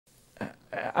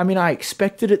I mean, I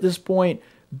expect it at this point,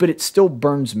 but it still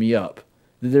burns me up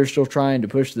that they're still trying to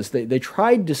push this. They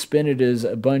tried to spin it as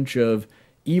a bunch of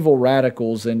evil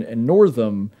radicals, and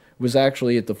Northam was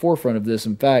actually at the forefront of this.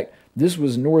 In fact, this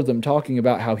was Northam talking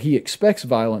about how he expects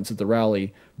violence at the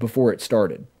rally before it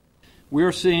started.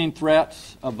 We're seeing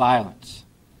threats of violence.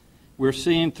 We're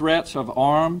seeing threats of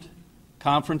armed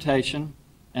confrontation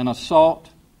and assault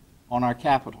on our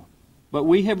capital. But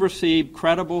we have received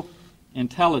credible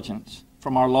intelligence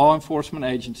from our law enforcement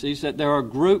agencies that there are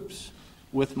groups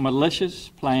with malicious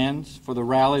plans for the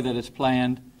rally that is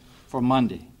planned for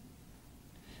Monday.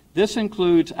 This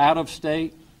includes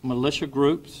out-of-state militia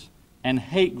groups and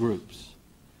hate groups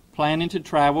planning to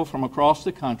travel from across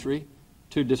the country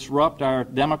to disrupt our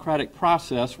democratic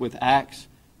process with acts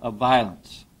of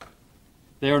violence.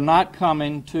 They are not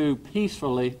coming to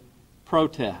peacefully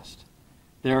protest.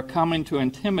 They are coming to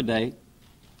intimidate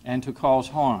and to cause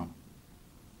harm.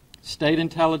 State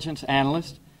intelligence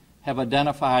analysts have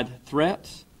identified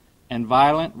threats and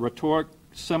violent rhetoric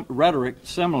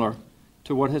similar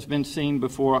to what has been seen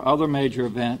before other major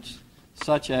events,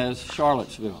 such as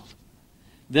Charlottesville.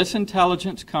 This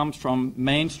intelligence comes from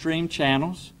mainstream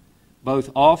channels,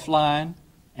 both offline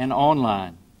and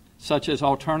online, such as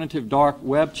alternative dark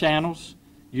web channels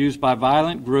used by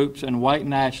violent groups and white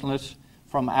nationalists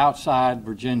from outside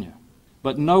Virginia.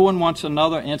 But no one wants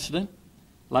another incident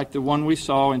like the one we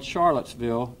saw in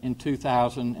Charlottesville in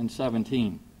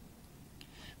 2017.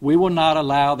 We will not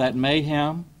allow that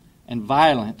mayhem and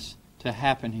violence to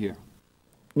happen here.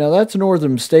 Now, that's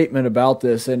Northam's statement about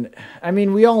this, and I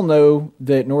mean, we all know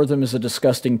that Northam is a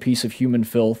disgusting piece of human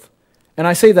filth, and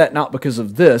I say that not because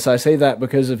of this, I say that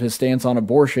because of his stance on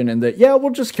abortion, and that, yeah,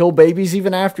 we'll just kill babies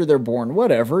even after they're born,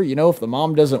 whatever, you know, if the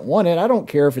mom doesn't want it, I don't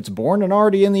care if it's born and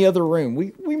already in the other room,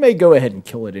 we may go ahead and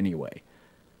kill it anyway.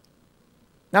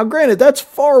 Now, granted, that's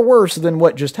far worse than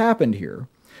what just happened here,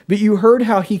 but you heard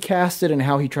how he cast it and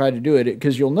how he tried to do it,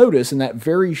 because you'll notice in that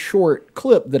very short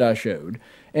clip that I showed,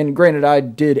 and granted, I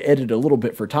did edit a little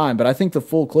bit for time, but I think the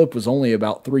full clip was only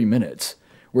about 3 minutes,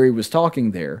 where he was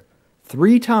talking there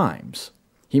 3 times.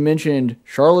 He mentioned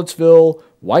Charlottesville,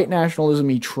 white nationalism.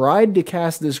 He tried to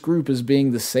cast this group as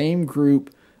being the same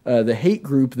group, the hate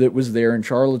group that was there in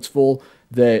Charlottesville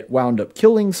that wound up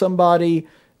killing somebody,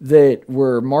 that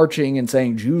were marching and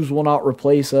saying Jews will not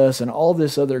replace us and all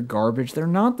this other garbage. They're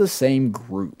not the same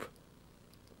group.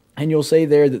 And you'll say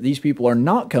there that these people are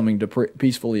not coming to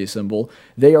peacefully assemble.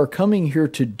 They are coming here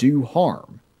to do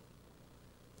harm.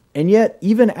 And yet,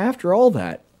 even after all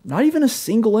that, not even a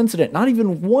single incident, not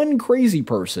even one crazy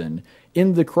person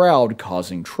in the crowd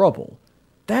causing trouble.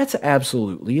 That's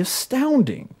absolutely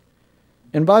astounding.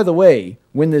 And by the way,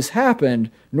 when this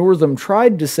happened, Northam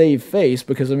tried to save face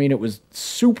because, I mean, it was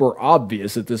super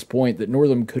obvious at this point that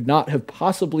Northam could not have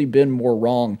possibly been more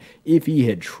wrong if he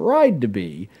had tried to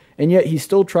be, and yet he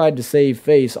still tried to save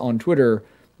face on Twitter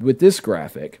with this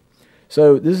graphic.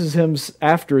 So this is him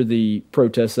after the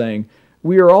protest saying,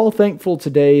 "We are all thankful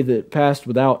today that passed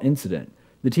without incident.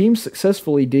 The team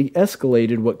successfully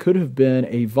de-escalated what could have been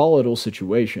a volatile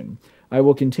situation. I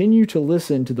will continue to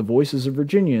listen to the voices of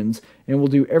Virginians and will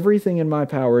do everything in my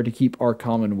power to keep our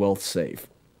Commonwealth safe."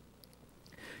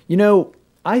 You know,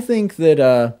 I think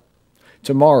that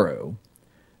tomorrow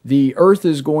the Earth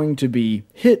is going to be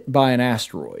hit by an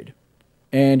asteroid,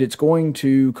 and it's going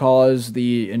to cause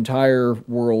the entire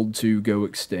world to go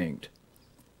extinct.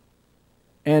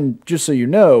 And just so you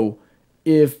know,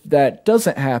 if that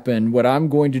doesn't happen, what I'm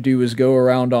going to do is go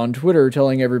around on Twitter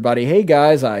telling everybody, hey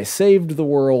guys, I saved the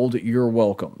world, you're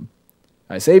welcome.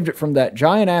 I saved it from that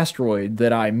giant asteroid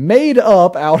that I made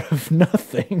up out of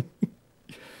nothing.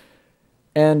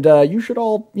 And you should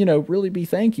all, really be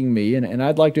thanking me, and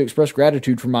I'd like to express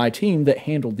gratitude for my team that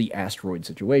handled the asteroid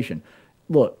situation.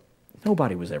 Look,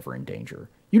 nobody was ever in danger.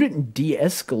 You didn't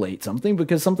de-escalate something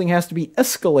because something has to be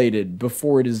escalated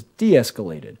before it is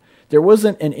de-escalated. There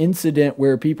wasn't an incident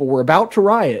where people were about to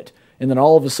riot, and then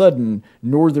all of a sudden,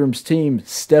 Northam's team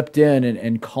stepped in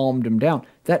and calmed them down.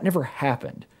 That never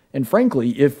happened. And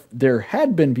frankly, if there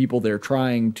had been people there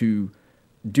trying to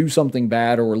do something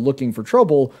bad or looking for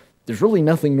trouble, there's really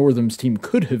nothing Northam's team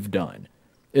could have done.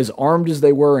 As armed as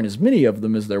they were, and as many of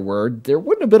them as there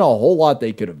wouldn't have been a whole lot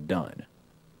they could have done.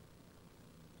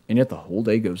 And yet the whole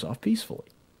day goes off peacefully.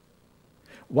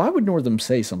 Why would Northam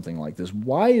say something like this?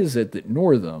 Why is it that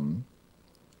Northam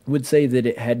would say that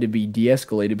it had to be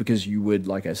de-escalated? Because you would,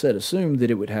 like I said, assume that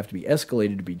it would have to be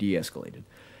escalated to be de-escalated.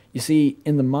 You see,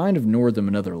 in the mind of Northam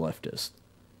and other leftists,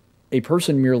 a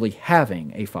person merely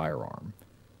having a firearm,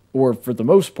 or for the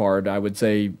most part, I would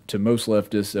say to most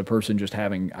leftists, a person just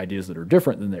having ideas that are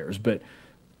different than theirs, but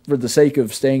for the sake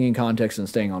of staying in context and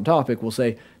staying on topic, we'll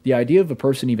say the idea of a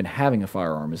person even having a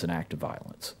firearm is an act of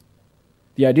violence.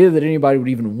 The idea that anybody would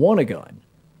even want a gun,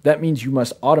 that means you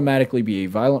must automatically be a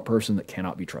violent person that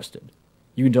cannot be trusted.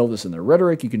 You can tell this in their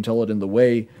rhetoric. You can tell it in the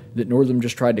way that Northam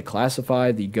just tried to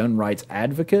classify the gun rights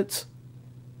advocates.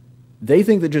 They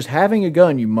think that just having a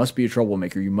gun, you must be a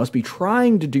troublemaker. You must be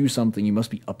trying to do something. You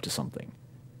must be up to something.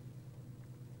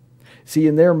 See,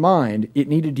 in their mind, it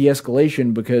needed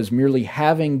de-escalation because merely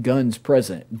having guns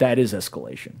present, that is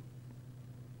escalation.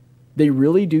 They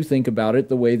really do think about it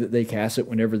the way that they cast it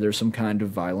whenever there's some kind of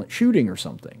violent shooting or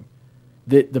something.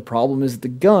 That the problem is the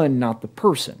gun, not the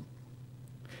person.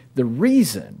 The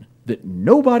reason that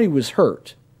nobody was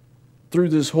hurt through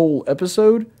this whole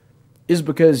episode is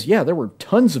because, yeah, there were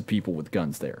tons of people with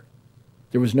guns there.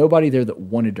 There was nobody there that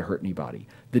wanted to hurt anybody.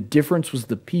 The difference was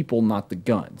the people, not the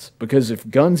guns. Because if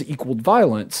guns equaled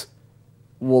violence,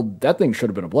 well, that thing should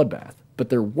have been a bloodbath. But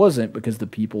there wasn't because the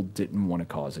people didn't want to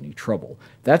cause any trouble.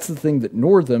 That's the thing that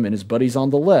Northam and his buddies on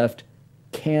the left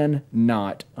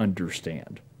cannot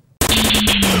understand.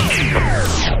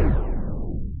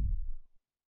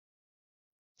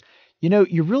 You know,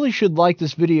 you really should like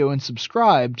this video and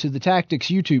subscribe to the Tactics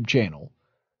YouTube channel.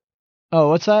 Oh,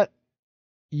 what's that?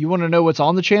 You want to know what's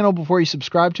on the channel before you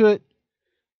subscribe to it?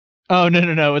 Oh,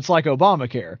 no. It's like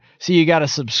Obamacare. So you got to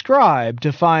subscribe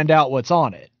to find out what's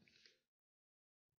on it.